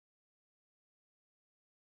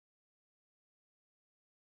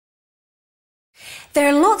There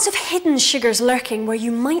are lots of hidden sugars lurking where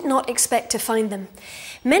you might not expect to find them.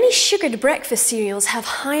 Many sugared breakfast cereals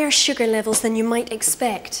have higher sugar levels than you might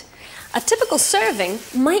expect. A typical serving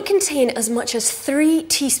might contain as much as 3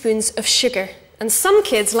 teaspoons of sugar, and some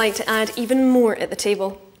kids like to add even more at the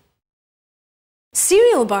table.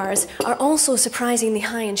 Cereal bars are also surprisingly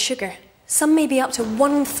high in sugar. Some may be up to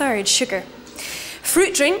 1/3 sugar.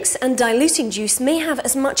 Fruit drinks and diluting juice may have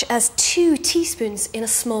as much as 2 teaspoons in a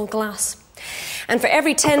small glass. And for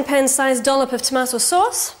every 10-pound-sized dollop of tomato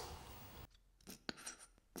sauce,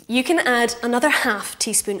 you can add another half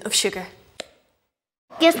teaspoon of sugar.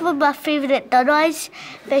 Guess what my favourite dinner is?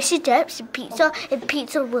 Fish and chips and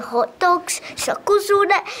pizza with hot dogs, suckles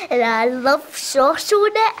on it, and I love sauce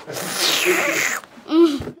on it.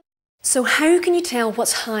 So how can you tell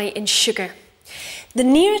what's high in sugar? The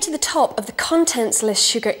nearer to the top of the contents list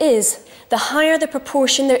sugar is, the higher the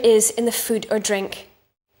proportion there is in the food or drink.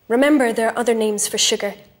 Remember, there are other names for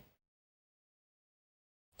sugar.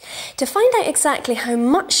 To find out exactly how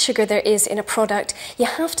much sugar there is in a product, you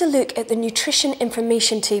have to look at the nutrition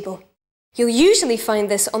information table. You'll usually find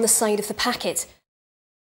this on the side of the packet.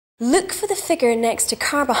 Look for the figure next to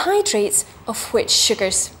carbohydrates of which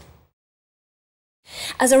sugars.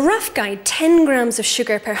 As a rough guide, 10 grams of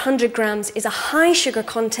sugar per 100 grams is a high sugar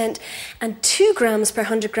content and 2 grams per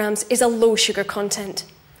 100 grams is a low sugar content.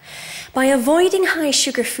 By avoiding high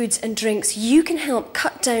sugar foods and drinks, you can help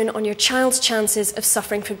cut down on your child's chances of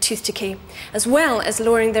suffering from tooth decay, as well as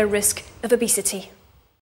lowering their risk of obesity.